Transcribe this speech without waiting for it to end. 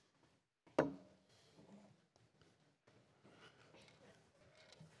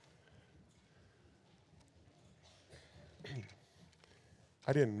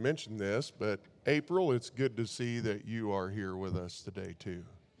I didn't mention this, but April, it's good to see that you are here with us today too.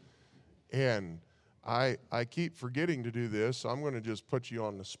 And I keep forgetting to do this, so I'm going to just put you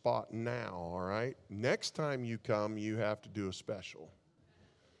on the spot now, all right? Next time you come, you have to do a special.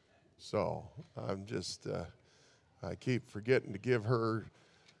 So I keep forgetting to give her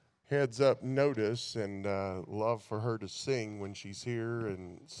heads up notice, and love for her to sing when she's here,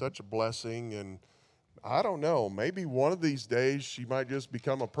 and such a blessing. And I don't know, maybe one of these days she might just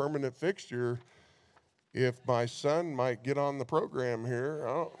become a permanent fixture if my son might get on the program here.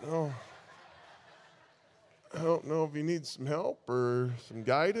 I don't know. I don't know if he needs some help or some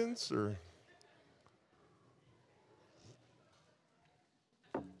guidance or.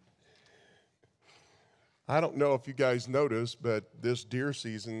 I don't know if you guys noticed, but this deer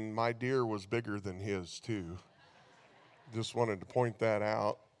season, my deer was bigger than his too. Just wanted to point that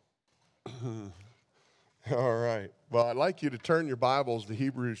out. All right. Well, I'd like you to turn your Bibles to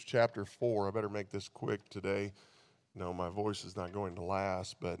Hebrews chapter 4. I better make this quick today. No, my voice is not going to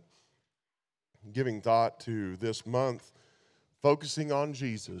last, but giving thought to this month, focusing on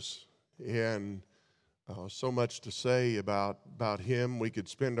Jesus, and so much to say about him. We could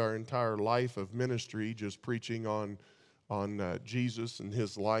spend our entire life of ministry just preaching on Jesus and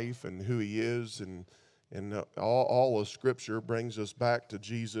his life and who he is, and all of Scripture brings us back to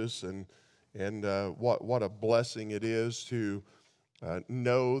Jesus, and what a blessing it is to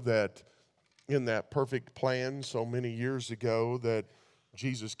know that in that perfect plan so many years ago that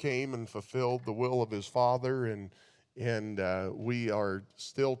Jesus came and fulfilled the will of his Father, and we are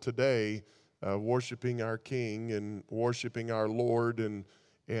still today worshiping our King and worshiping our Lord, and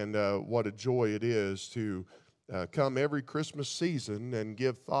what a joy it is to come every Christmas season and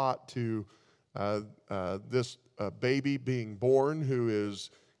give thought to this baby being born who is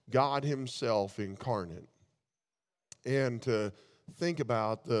God himself incarnate, and to think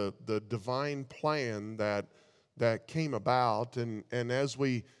about the divine plan that came about, and as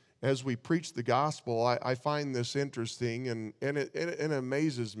we preach the gospel, I find this interesting, and it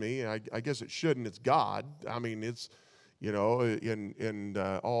amazes me. I guess it shouldn't. It's God. I mean, it's, and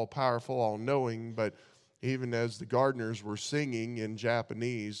all powerful, all knowing. But even as the gardeners were singing in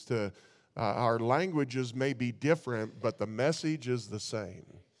Japanese, our languages may be different, but the message is the same.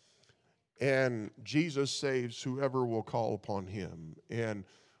 And Jesus saves whoever will call upon him, and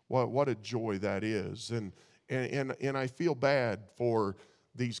what a joy that is. And I feel bad for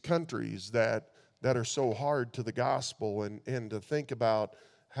these countries that are so hard to the gospel, and to think about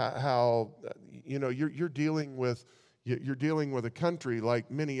how you're dealing with a country like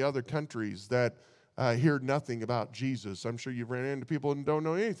many other countries that hear nothing about Jesus. I'm sure you've ran into people who don't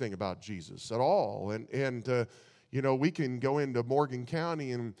know anything about Jesus at all, and we can go into Morgan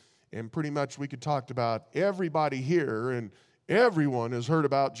County and pretty much we could talk about everybody here, and everyone has heard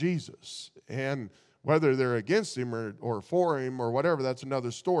about Jesus, and whether they're against him or for him or whatever, that's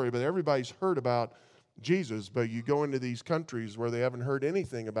another story. But everybody's heard about Jesus. But you go into these countries where they haven't heard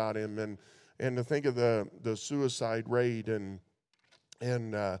anything about him, and to think of the suicide rate and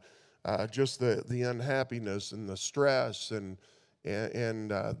just the unhappiness and the stress, and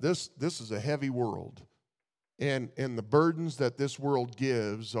this is a heavy world, and the burdens that this world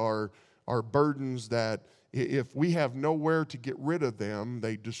gives are burdens that if we have nowhere to get rid of them,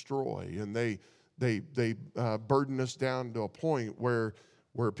 they destroy, and they burden us down to a point where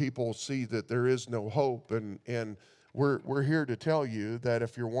people see that there is no hope, and we're here to tell you that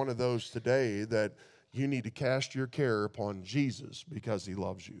if you're one of those today, that you need to cast your care upon Jesus because he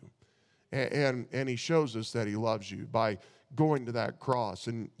loves you, and he shows us that he loves you by going to that cross.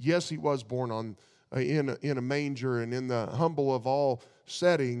 And yes, he was born in a manger and in the humble of all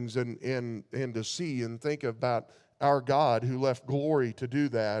settings, and to see and think about our God who left glory to do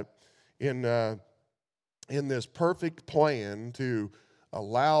that in this perfect plan to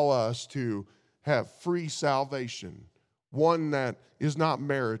allow us to have free salvation, one that is not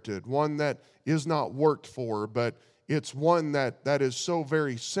merited, one that is not worked for, but it's one that is so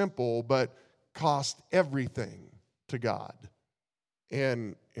very simple but cost everything to God.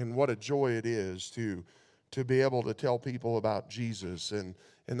 And what a joy it is to be able to tell people about Jesus. And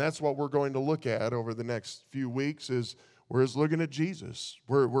that's what we're going to look at over the next few weeks, is we're just looking at Jesus.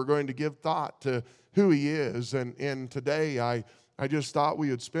 We're going to give thought to who he is. And today I just thought we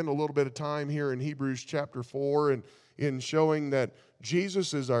would spend a little bit of time here in Hebrews chapter 4 and in showing that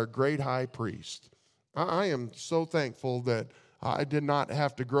Jesus is our great high priest. I am so thankful that I did not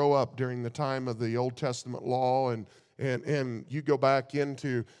have to grow up during the time of the Old Testament law, and you go back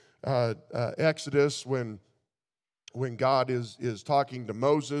into Exodus when God is talking to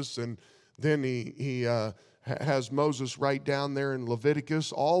Moses, and then he has Moses write down there in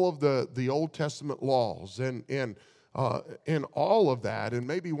Leviticus all of the Old Testament laws and all of that. And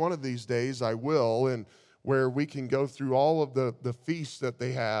maybe one of these days I will, and where we can go through all of the feasts that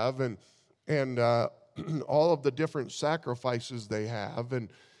they have and all of the different sacrifices they have. And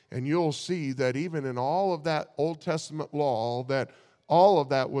you'll see that even in all of that Old Testament law, that all of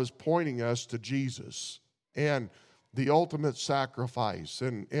that was pointing us to Jesus and the ultimate sacrifice.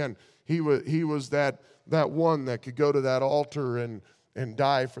 And he was that one that could go to that altar and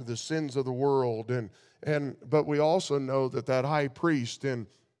die for the sins of the world. But we also know that high priest, and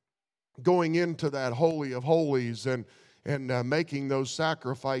going into that Holy of Holies and making those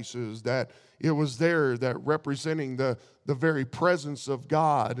sacrifices, that it was there that representing the very presence of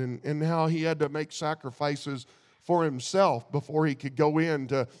God, and how he had to make sacrifices for himself before he could go in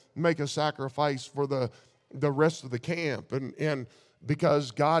to make a sacrifice for the rest of the camp. And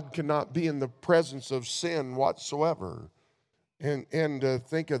because God cannot be in the presence of sin whatsoever. And to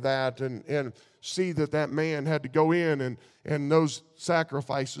think of that and see that man had to go in and those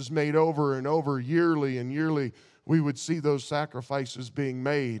sacrifices made over and over yearly and yearly, we would see those sacrifices being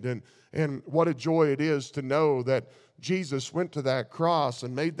made. And what a joy it is to know that Jesus went to that cross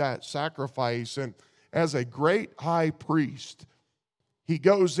and made that sacrifice. And as a great high priest, he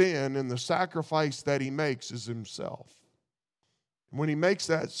goes in, and the sacrifice that he makes is himself. When he makes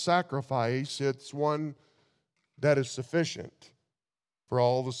that sacrifice, it's one that is sufficient for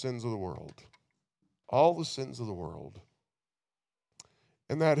all the sins of the world. All the sins of the world.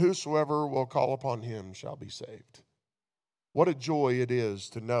 And that whosoever will call upon him shall be saved. What a joy it is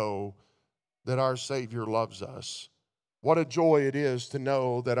to know that our Savior loves us. What a joy it is to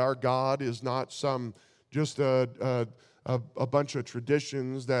know that our God is not just a bunch of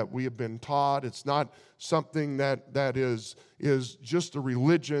traditions that we have been taught. It's not something that is just a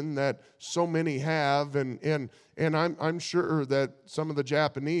religion that so many have. And I'm sure that some of the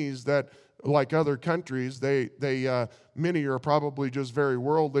Japanese, that like other countries, they many are probably just very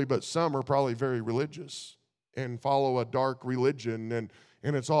worldly, but some are probably very religious and follow a dark religion, and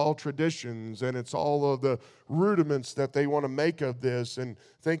it's all traditions, and it's all of the rudiments that they want to make of this, and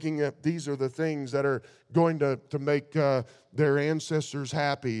thinking that these are the things that are going to make their ancestors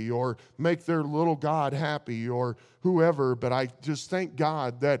happy or make their little God happy or whoever. But I just thank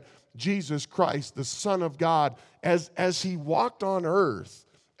God that Jesus Christ, the Son of God, as he walked on earth,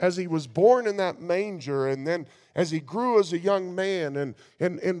 as he was born in that manger, and then as he grew as a young man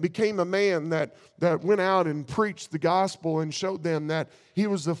and became a man that went out and preached the gospel and showed them that he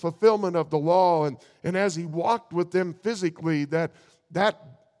was the fulfillment of the law, and as he walked with them physically, that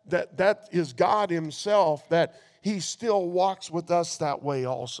is God himself, that he still walks with us that way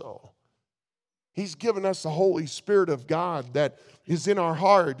also. He's given us the Holy Spirit of God that is in our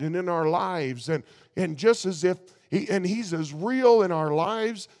heart and in our lives, and just as if he's as real in our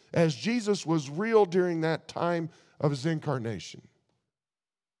lives as Jesus was real during that time of his incarnation.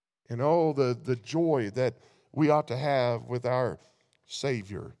 And oh, the joy that we ought to have with our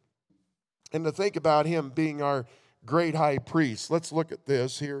Savior. And to think about him being our great high priest. Let's look at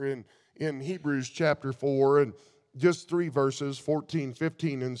this here in Hebrews chapter 4, and just 3 verses, 14,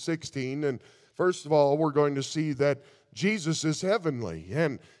 15, and 16. And first of all, we're going to see that Jesus is heavenly.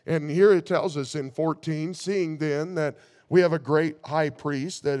 And here it tells us in 14, seeing then that we have a great high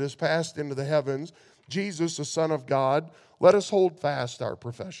priest that has passed into the heavens, Jesus, the Son of God, let us hold fast our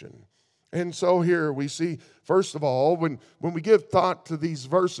profession. And so here we see, first of all, when we give thought to these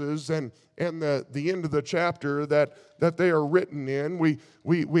verses and the end of the chapter that they are written in,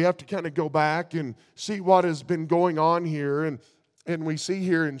 we have to kind of go back and see what has been going on here. And we see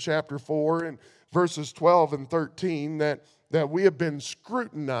here in chapter 4 and verses 12 and 13 that we have been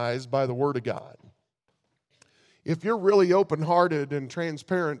scrutinized by the Word of God. If you're really open-hearted and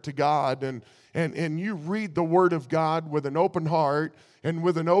transparent to God and you read the Word of God with an open heart and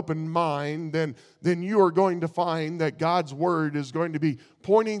with an open mind, then you are going to find that God's Word is going to be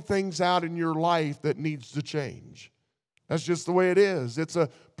pointing things out in your life that needs to change. That's just the way it is. It's a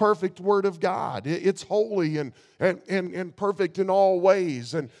perfect Word of God. It's holy and perfect in all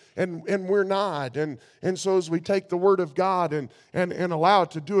ways, and we're not. And so as we take the Word of God and allow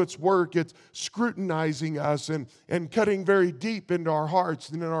it to do its work, it's scrutinizing us and cutting very deep into our hearts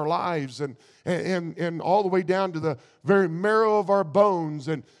and in our lives and all the way down to the very marrow of our bones,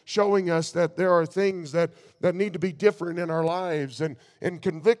 and showing us that there are things that need to be different in our lives, and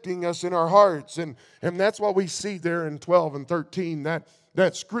convicting us in our hearts. And that's what we see there in 12 and 13, that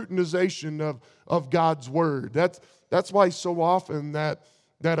scrutinization of God's Word. That's why so often that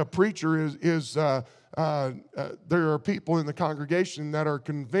a preacher is there are people in the congregation that are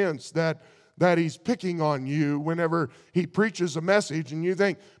convinced that that he's picking on you whenever he preaches a message, and you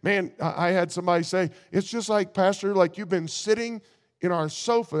think, man, I had somebody say, it's just like, Pastor, like you've been sitting in our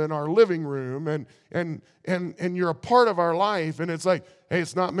sofa in our living room, and you're a part of our life, and it's like, hey,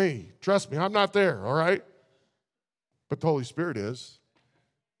 it's not me. Trust me, I'm not there, all right? But the Holy Spirit is,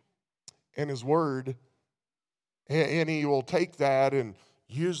 and his word, and he will take that and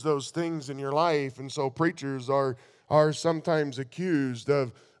use those things in your life. And so preachers are sometimes accused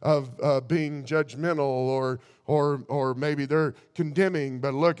of being judgmental, or maybe they're condemning.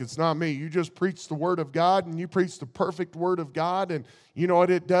 But look, it's not me. You just preach the word of God, and you preach the perfect word of God, and you know what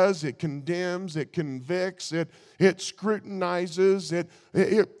it does? It condemns, it convicts, it scrutinizes,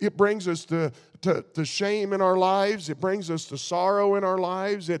 it brings us to shame in our lives. It brings us to sorrow in our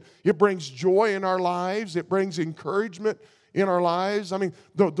lives. It brings joy in our lives. It brings encouragement in our lives. I mean,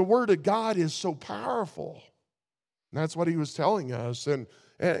 the word of God is so powerful. And that's what he was telling us.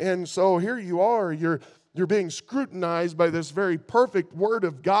 And so here you are, you're being scrutinized by this very perfect word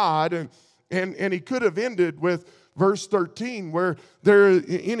of God. And he could have ended with verse 13, where there is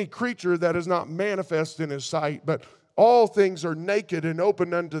any creature that is not manifest in his sight, but all things are naked and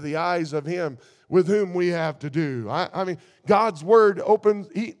open unto the eyes of him with whom we have to do. I mean, God's word opens,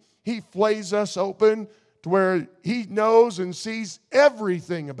 he flays us open to where he knows and sees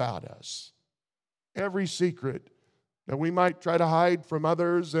everything about us. Every secret that we might try to hide from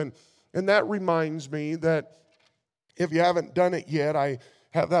others. And that reminds me that if you haven't done it yet, I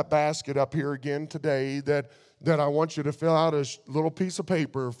have that basket up here again today that I want you to fill out a little piece of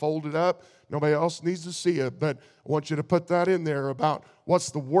paper, fold it up. Nobody else needs to see it, but I want you to put that in there about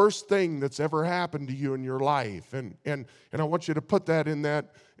what's the worst thing that's ever happened to you in your life. And I want you to put that on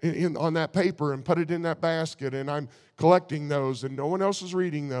that paper and put it in that basket. And I'm collecting those, and no one else is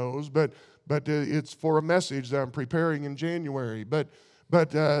reading those, but it's for a message that I'm preparing in January. But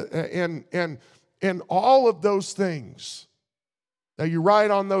all of those things that you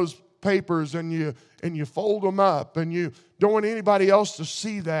write on those papers, and you fold them up, and you don't want anybody else to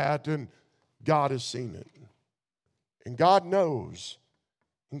see that, and God has seen it. And God knows.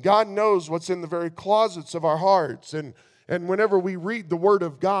 And God knows what's in the very closets of our hearts. And whenever we read the Word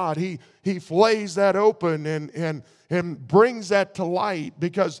of God, He flays that open and brings that to light,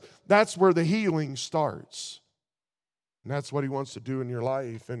 because that's where the healing starts. And that's what He wants to do in your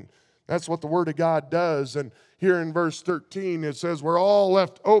life. And that's what the Word of God does. And here in verse 13, it says, we're all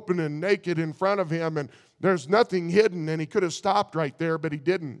left open and naked in front of Him, and there's nothing hidden. And He could have stopped right there, but He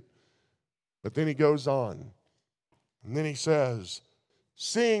didn't. But then He goes on. And then He says,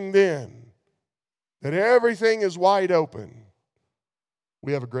 seeing then that everything is wide open,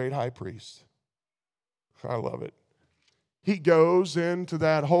 we have a great high priest. I love it. He goes into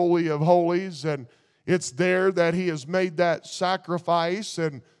that Holy of Holies, and it's there that He has made that sacrifice,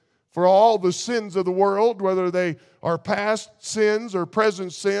 and for all the sins of the world, whether they are past sins or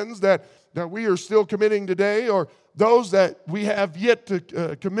present sins that we are still committing today, or those that we have yet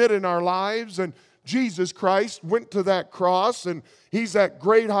to commit in our lives. And Jesus Christ went to that cross, and He's that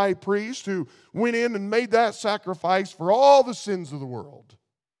great high priest who went in and made that sacrifice for all the sins of the world.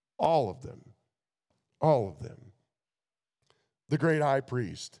 All of them. All of them. The great high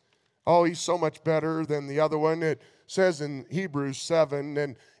priest. Oh, He's so much better than the other one. It says in Hebrews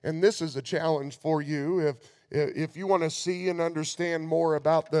 7, and this is a challenge for you. If you want to see and understand more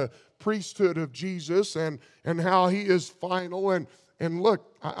about the priesthood of Jesus and how He is final, and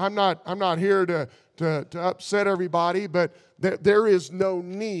look, I'm not here to upset everybody, but there is no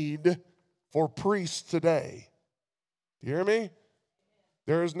need for priests today. You hear me?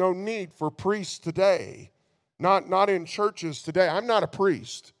 There is no need for priests today. Not in churches today. I'm not a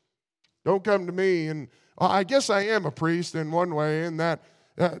priest. Don't come to me, and I guess I am a priest in one way, in that,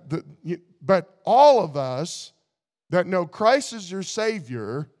 but all of us that know Christ is your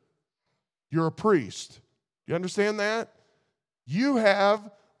Savior, you're a priest. You understand that? You have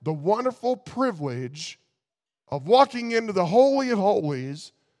the wonderful privilege of walking into the Holy of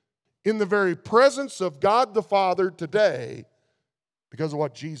Holies in the very presence of God the Father today because of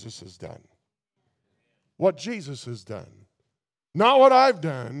what Jesus has done. What Jesus has done. Not what I've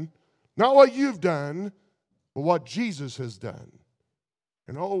done, not what you've done, but what Jesus has done.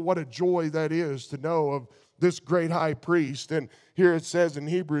 And oh, what a joy that is to know of this great high priest. And here it says in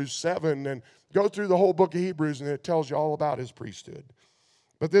Hebrews 7, and go through the whole book of Hebrews, and it tells you all about his priesthood.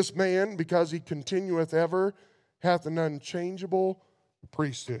 But this man, because he continueth ever, hath an unchangeable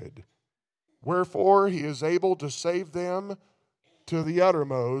priesthood. Wherefore he is able to save them to the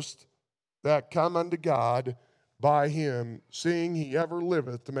uttermost that come unto God by him, seeing he ever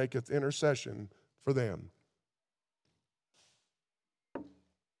liveth to maketh intercession for them.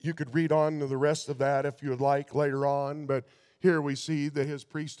 You could read on to the rest of that if you would like later on, but here we see that his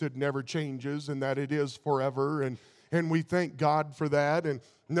priesthood never changes and that it is forever, and we thank God for that, and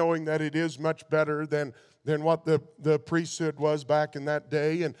knowing that it is much better than what the priesthood was back in that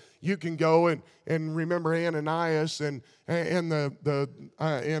day. And you can go and remember Ananias and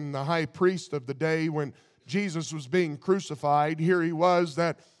the high priest of the day when Jesus was being crucified. Here he was,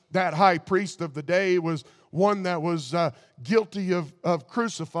 that high priest of the day was one that was guilty of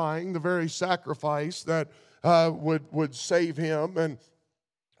crucifying the very sacrifice that would save him. And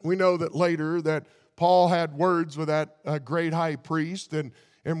we know that later that Paul had words with that great high priest, and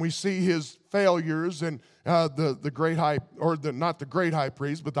we see his failures and the great high, or not the great high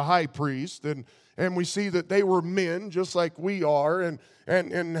priest, but the high priest, and we see that they were men just like we are, and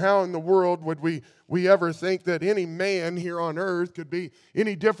how in the world would we ever think that any man here on earth could be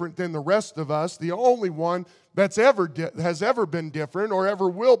any different than the rest of us? The only one that's has ever been different or ever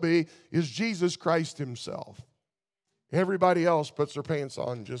will be is Jesus Christ himself. Everybody else puts their pants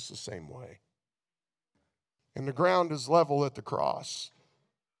on just the same way. And the ground is level at the cross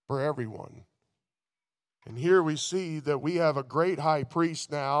for everyone. And here we see that we have a great high priest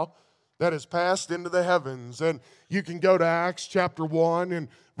now that has passed into the heavens. And you can go to Acts chapter 1 and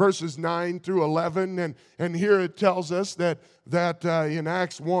verses 9 through 11. And here it tells us that in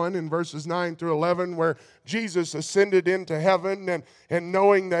Acts 1 and verses 9 through 11, where Jesus ascended into heaven, and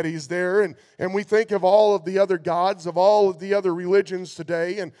knowing that he's there. And we think of all of the other gods, of all of the other religions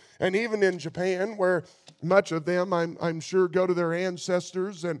today, and even in Japan, where much of them, I'm sure, go to their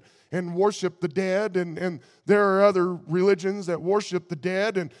ancestors and worship the dead, and there are other religions that worship the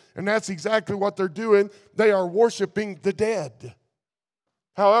dead, and that's exactly what they're doing. They are worshiping the dead.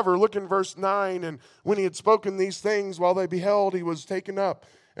 However, look in verse 9, and when he had spoken these things, while they beheld, he was taken up,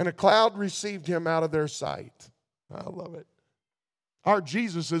 and a cloud received him out of their sight. I love it. Our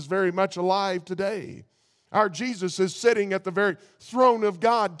Jesus is very much alive today. Our Jesus is sitting at the very throne of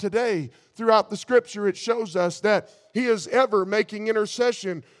God today. Throughout the Scripture, it shows us that he is ever making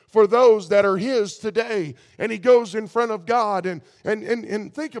intercession for those that are his today. And he goes in front of God. And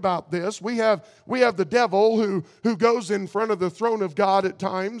think about this. We have the devil who goes in front of the throne of God at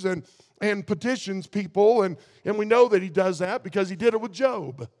times and petitions people. And we know that he does that because he did it with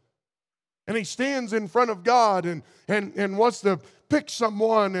Job. And he stands in front of God and wants to pick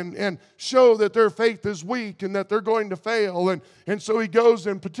someone and show that their faith is weak and that they're going to fail. And so he goes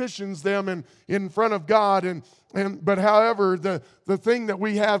and petitions them in front of God. But however, the thing that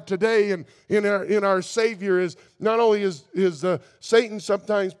we have today in our Savior is not only is Satan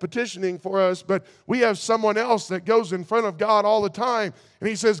sometimes petitioning for us, but we have someone else that goes in front of God all the time. And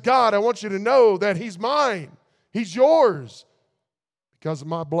he says, God, I want you to know that he's mine. He's yours. Because of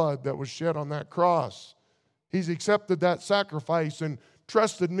my blood that was shed on that cross. He's accepted that sacrifice and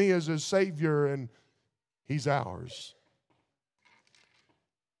trusted me as his Savior, and he's ours.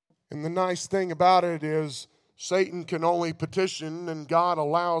 And the nice thing about it is Satan can only petition, and God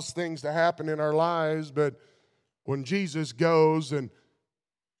allows things to happen in our lives, but when Jesus goes and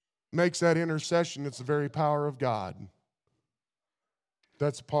makes that intercession, it's the very power of God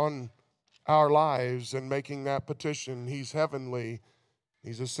that's upon our lives and making that petition. He's heavenly.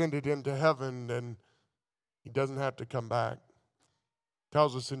 He's ascended into heaven, and he doesn't have to come back. It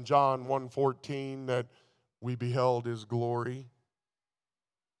tells us in John 1:14 that we beheld his glory.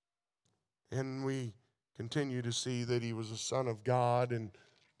 And we continue to see that he was a son of God. In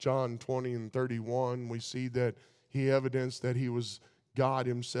John 20 and 31, we see that he evidenced that he was God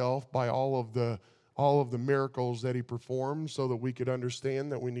himself by all of the miracles that he performed, so that we could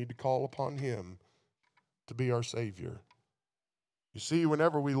understand that we need to call upon him to be our Savior. You see,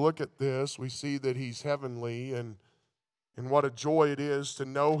 whenever we look at this, we see that he's heavenly, and what a joy it is to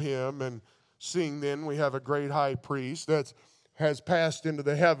know him. And seeing then we have a great high priest that has passed into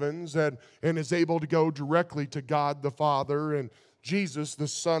the heavens and is able to go directly to God the Father and Jesus the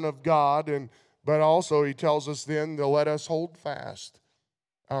Son of God. But also he tells us then to let us hold fast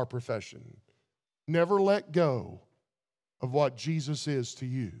our profession. Never let go of what Jesus is to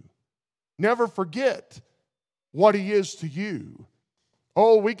you. Never forget what he is to you.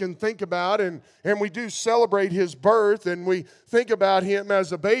 Oh, we can think about, and we do celebrate his birth, and we think about him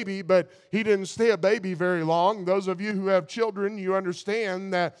as a baby, but he didn't stay a baby very long. Those of you who have children, you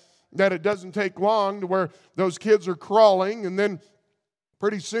understand that it doesn't take long to where those kids are crawling, and then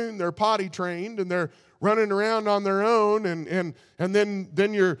pretty soon they're potty trained, and they're running around on their own, and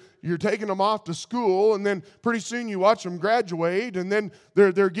then you're taking them off to school, and then pretty soon you watch them graduate, and then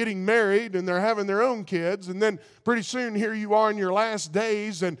they're getting married, and they're having their own kids, and then pretty soon here you are in your last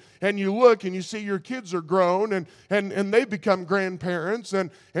days, and you look and you see your kids are grown, and they become grandparents,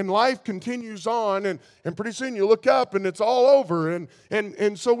 and life continues on, and pretty soon you look up and it's all over,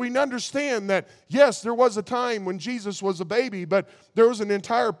 and so we understand that, yes, there was a time when Jesus was a baby, but there was an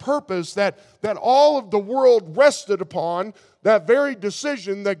entire purpose that all of the world rested upon, that very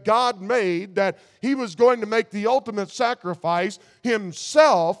decision that God made, that He was going to make the ultimate sacrifice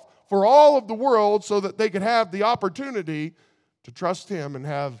Himself for all of the world so that they could have the opportunity to trust Him and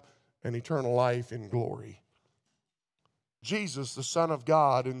have an eternal life in glory. Jesus, the Son of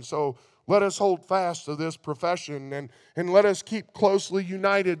God. And so let us hold fast to this profession, and let us keep closely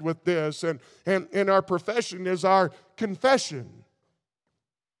united with this. And our profession is our confession.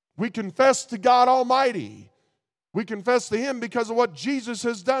 We confess to God Almighty. We confess to Him because of what Jesus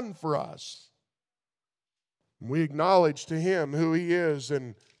has done for us. We acknowledge to Him who He is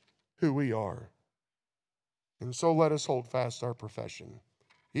and who we are. And so let us hold fast our profession.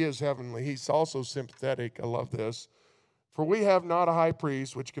 He is heavenly. He's also sympathetic. I love this. For we have not a high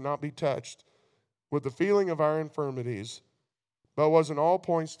priest which cannot be touched with the feeling of our infirmities, but was in all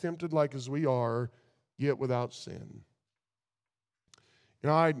points tempted like as we are, yet without sin. You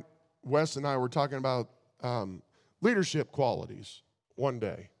know, Wes and I were talking about leadership qualities one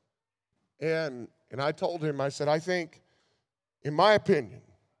day. And I told him, I said, I think, in my opinion,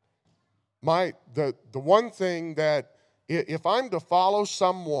 the one thing that, if I'm to follow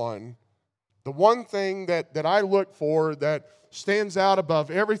someone, the one thing that I look for that stands out above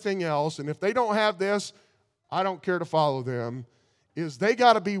everything else, and if they don't have this, I don't care to follow them, is they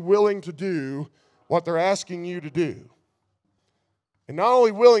got to be willing to do what they're asking you to do. And not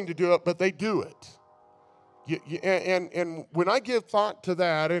only willing to do it, but they do it. And when I give thought to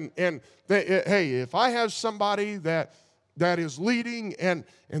that, hey, if I have somebody that is leading, and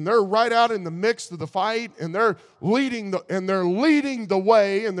they're right out in the midst of the fight, and they're leading the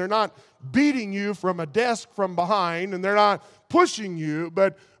way, and they're not beating you from a desk from behind, and they're not pushing you,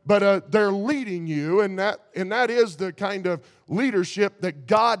 but they're leading you, and that is the kind of leadership that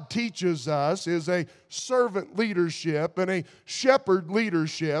God teaches us, is a servant leadership and a shepherd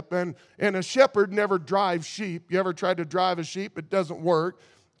leadership, and a shepherd never drives sheep. You ever tried to drive a sheep? It doesn't work.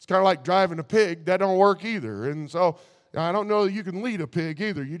 It's kind of like driving a pig. That don't work either. And so I don't know that you can lead a pig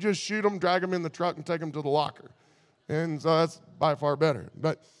either. You just shoot them, drag them in the truck, and take them to the locker. And so that's by far better.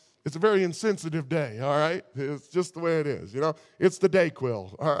 But it's a very insensitive day, all right? It's just the way it is, you know? It's the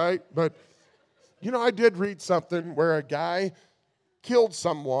Dayquil, all right? But, you know, I did read something where a guy killed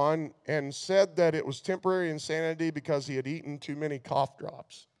someone and said that it was temporary insanity because he had eaten too many cough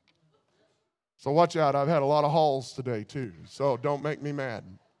drops. So watch out. I've had a lot of hauls today, too, so don't make me mad.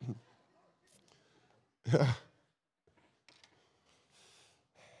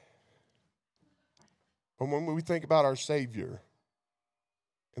 But when we think about our Savior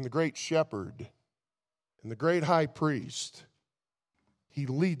and the great shepherd and the great high priest, He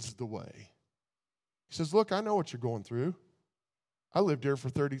leads the way. He says, look, I know what you're going through. I lived here for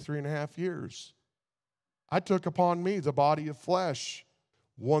 33 and a half years. I took upon me the body of flesh,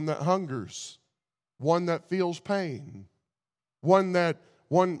 one that hungers, one that feels pain, one that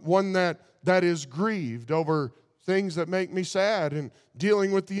is grieved over things that make me sad, and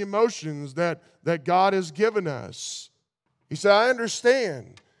dealing with the emotions that God has given us. He said, I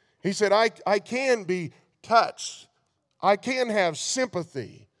understand. He said, I can be touched. I can have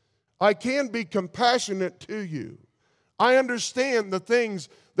sympathy. I can be compassionate to you. I understand the things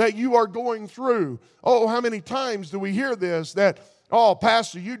that you are going through. Oh, how many times do we hear this, that, oh,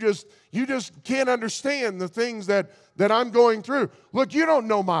 Pastor, you just can't understand the things that I'm going through. Look, you don't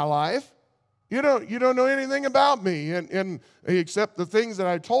know my life. You don't know anything about me, and except the things that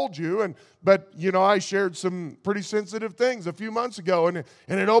I told you. But you know, I shared some pretty sensitive things a few months ago, and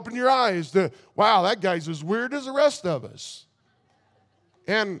it opened your eyes to, wow, that guy's as weird as the rest of us.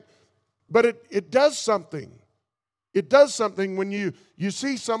 But it does something. It does something when you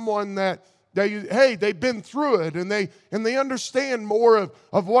see someone that they've been through it, and they understand more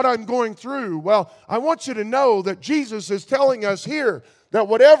of what I'm going through. Well, I want you to know that Jesus is telling us here that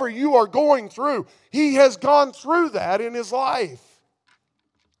whatever you are going through, He has gone through that in His life.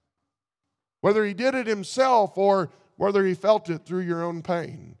 Whether He did it Himself or whether He felt it through your own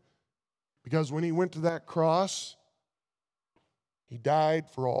pain. Because when He went to that cross, He died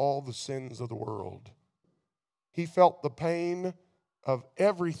for all the sins of the world. He felt the pain of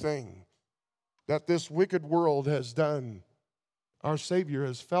everything that this wicked world has done. Our Savior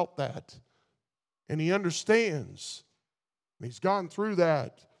has felt that. and he understands. He's gone through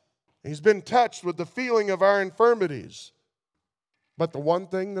that. He's been touched with the feeling of our infirmities. But the one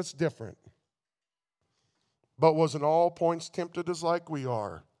thing that's different, but was in all points tempted as like we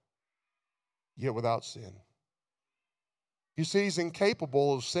are, yet without sin. You see, he's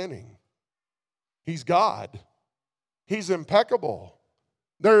incapable of sinning. He's God. He's impeccable.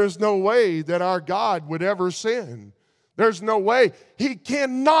 There is no way that our God would ever sin. There's no way. He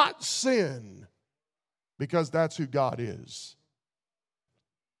cannot sin because that's who God is.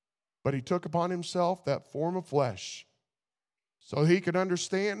 But he took upon himself that form of flesh so he could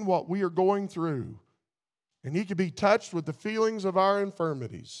understand what we are going through, and he could be touched with the feelings of our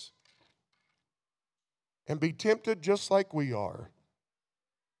infirmities and be tempted just like we are,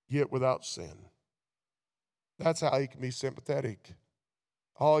 yet without sin. That's how he can be sympathetic.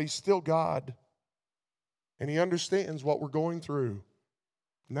 Oh, he's still God, and he understands what we're going through.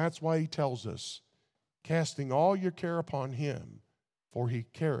 And that's why he tells us, casting all your care upon him, for he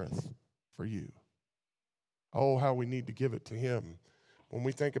careth for you. Oh, how we need to give it to him. When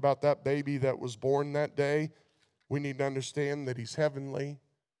we think about that baby that was born that day, we need to understand that he's heavenly,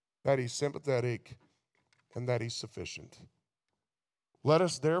 that he's sympathetic, and that he's sufficient. Let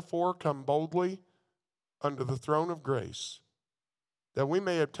us therefore come boldly unto the throne of grace, that we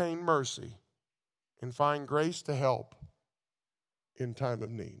may obtain mercy and find grace to help in time of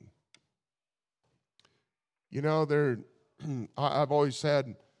need. You know, I've always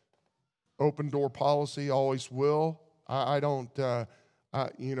had open door policy, always will. I don't,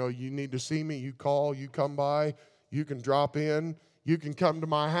 you need to see me, you call, you come by, you can drop in, you can come to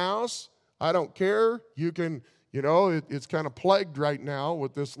my house. I don't care. You can, it's kind of plagued right now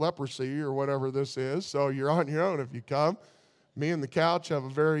with this leprosy or whatever this is, so you're on your own if you come. Me and the couch have a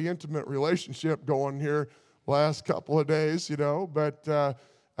very intimate relationship going here last couple of days, but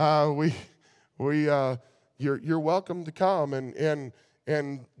you're welcome to come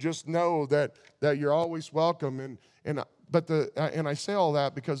and just know that you're always welcome. And I say all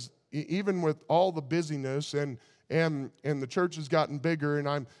that because even with all the busyness and the church has gotten bigger, and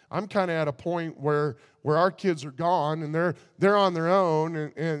I'm kind of at a point where our kids are gone and they're on their own,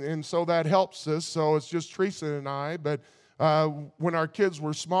 and so that helps us. So it's just Teresa and I. But when our kids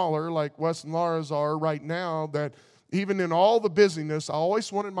were smaller, like Wes and Laura's are right now, that even in all the busyness, I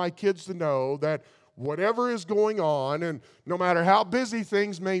always wanted my kids to know that whatever is going on, and no matter how busy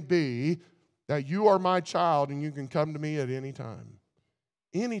things may be, that you are my child and you can come to me at any time.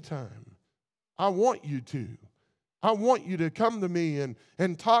 Anytime. I want you to. I want you to come to me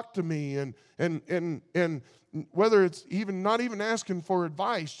and talk to me and whether it's even not even asking for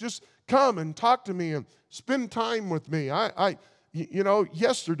advice, just come and talk to me and spend time with me.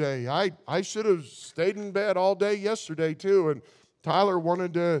 Yesterday, I should have stayed in bed all day yesterday too, and Tyler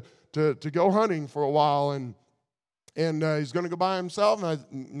wanted to go hunting for a while, and he's going to go by himself,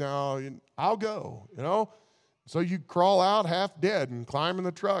 and I'll go, So you crawl out half dead and climb in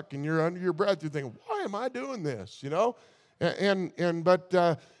the truck, and you're under your breath. You're thinking, why am I doing this? But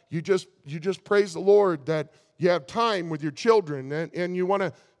you just praise the Lord that you have time with your children, and you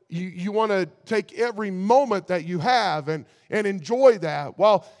want to take every moment that you have and enjoy that.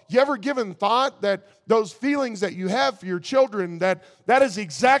 Well, you ever given thought that those feelings that you have for your children, that is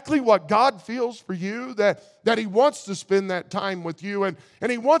exactly what God feels for you, that he wants to spend that time with you, and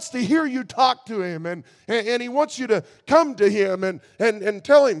he wants to hear you talk to him, and he wants you to come to him and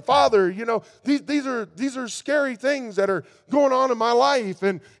tell him, Father, these are scary things that are going on in my life,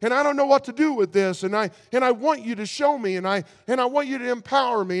 and I don't know what to do with this, and I want you to show me, and I want you to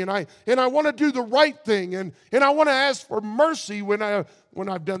empower me, and I want to do the right thing, and I want to ask for mercy when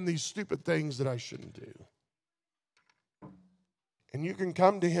I've done these stupid things that I shouldn't do. And you can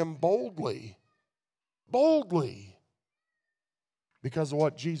come to him boldly, because of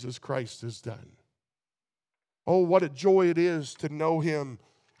what Jesus Christ has done. Oh, what a joy it is to know him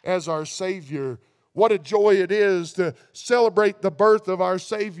as our Savior. What a joy it is to celebrate the birth of our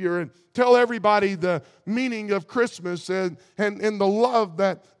Savior and tell everybody the meaning of Christmas and the love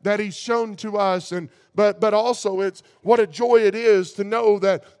that he's shown to us. But also it's what a joy it is to know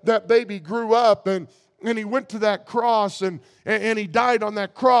that baby grew up and he went to that cross and he died on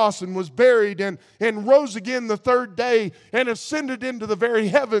that cross and was buried and rose again the third day and ascended into the very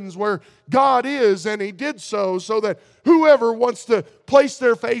heavens where God is. And he did so that whoever wants to place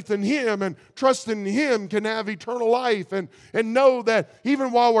their faith in him and trust in him can have eternal life and know that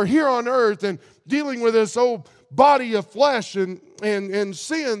even while we're here on earth and dealing with this old body of flesh and and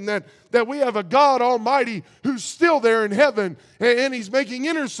seeing that we have a God Almighty who's still there in heaven, and He's making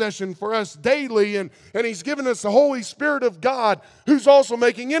intercession for us daily, and He's given us the Holy Spirit of God who's also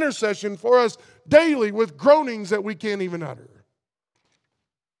making intercession for us daily with groanings that we can't even utter.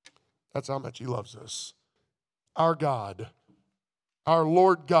 That's how much He loves us. Our God, our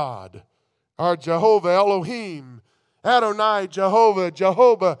Lord God, our Jehovah Elohim, Adonai, Jehovah,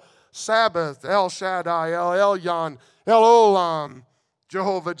 Jehovah Sabbath, El Shaddai, El Elyon, El Olam,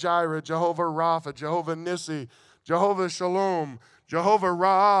 Jehovah Jireh, Jehovah Rapha, Jehovah Nissi, Jehovah Shalom, Jehovah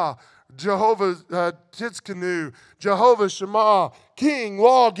Ra'ah, Jehovah Tzidkenu, Jehovah Shema, King,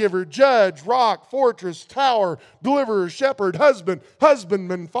 Lawgiver, Judge, Rock, Fortress, Tower, Deliverer, Shepherd, Husband,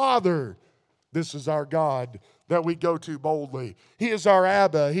 Husbandman, Father. This is our God that we go to boldly. He is our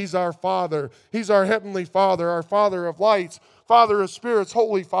Abba. He's our Father. He's our Heavenly Father, our Father of lights, Father of spirits,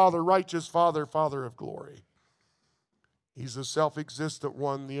 Holy Father, righteous Father, Father of glory. He's the self-existent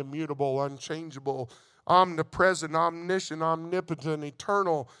one, the immutable, unchangeable, omnipresent, omniscient, omnipotent,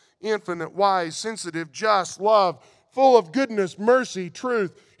 eternal, infinite, wise, sensitive, just, love, full of goodness, mercy,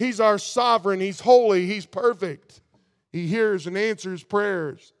 truth. He's our sovereign. He's holy. He's perfect. He hears and answers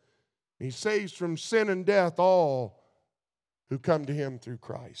prayers. He saves from sin and death all who come to Him through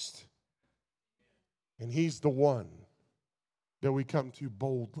Christ. And He's the one that we come to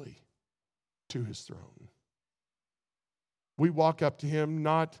boldly to His throne. We walk up to Him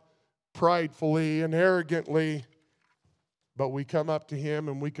not pridefully and arrogantly, but we come up to Him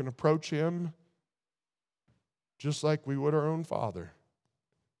and we can approach Him just like we would our own Father.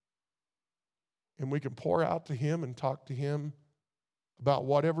 And we can pour out to Him and talk to Him about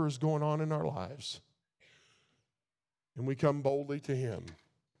whatever is going on in our lives. And we come boldly to Him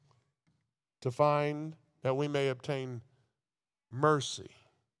to find that we may obtain mercy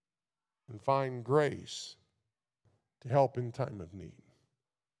and find grace to help in time of need.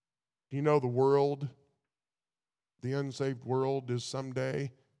 Do you know the world, the unsaved world, is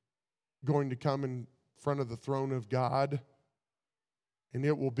someday going to come in front of the throne of God, and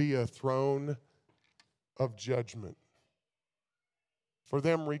it will be a throne of judgment for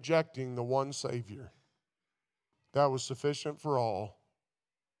them rejecting the one Savior that was sufficient for all.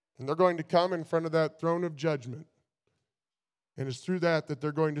 And they're going to come in front of that throne of judgment. And it's through that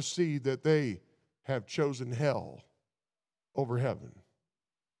they're going to see that they have chosen hell over heaven.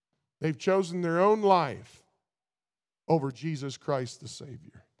 They've chosen their own life over Jesus Christ the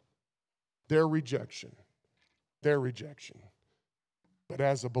Savior. Their rejection. But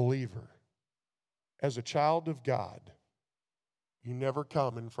as a believer, as a child of God, you never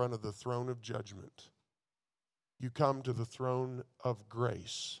come in front of the throne of judgment. You come to the throne of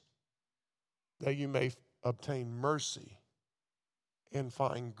grace, that you may obtain mercy and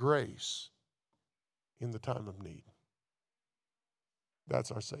find grace in the time of need. That's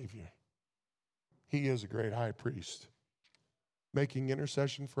our Savior. He is a great high priest, making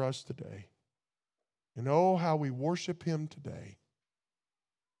intercession for us today. And oh, how we worship Him today.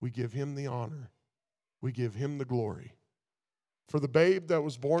 We give Him the honor. We give Him the glory. For the babe that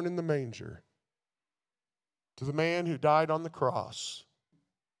was born in the manger, to the man who died on the cross,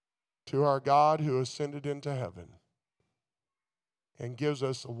 to our God who ascended into heaven and gives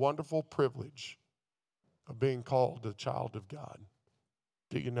us a wonderful privilege of being called a child of God.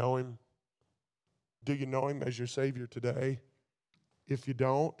 Do you know Him? Do you know Him as your Savior today? If you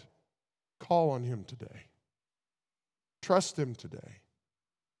don't, call on Him today. Trust Him today.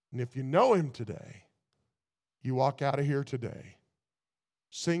 And if you know Him today, you walk out of here today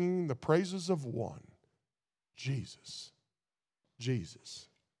singing the praises of one, Jesus, Jesus,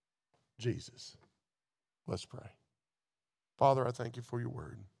 Jesus. Let's pray. Father, I thank You for Your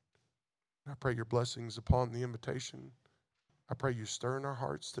word. I pray Your blessings upon the invitation. I pray You stir in our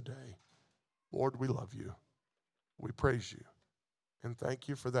hearts today. Lord, we love You. We praise You. And thank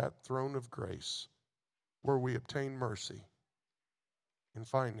You for that throne of grace where we obtain mercy and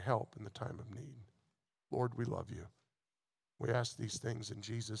find help in the time of need. Lord, we love You. We ask these things in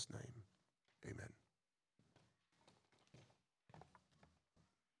Jesus' name. Amen.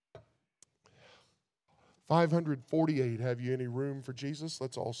 $548. Have you any room for Jesus?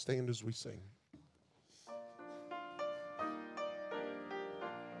 Let's all stand as we sing.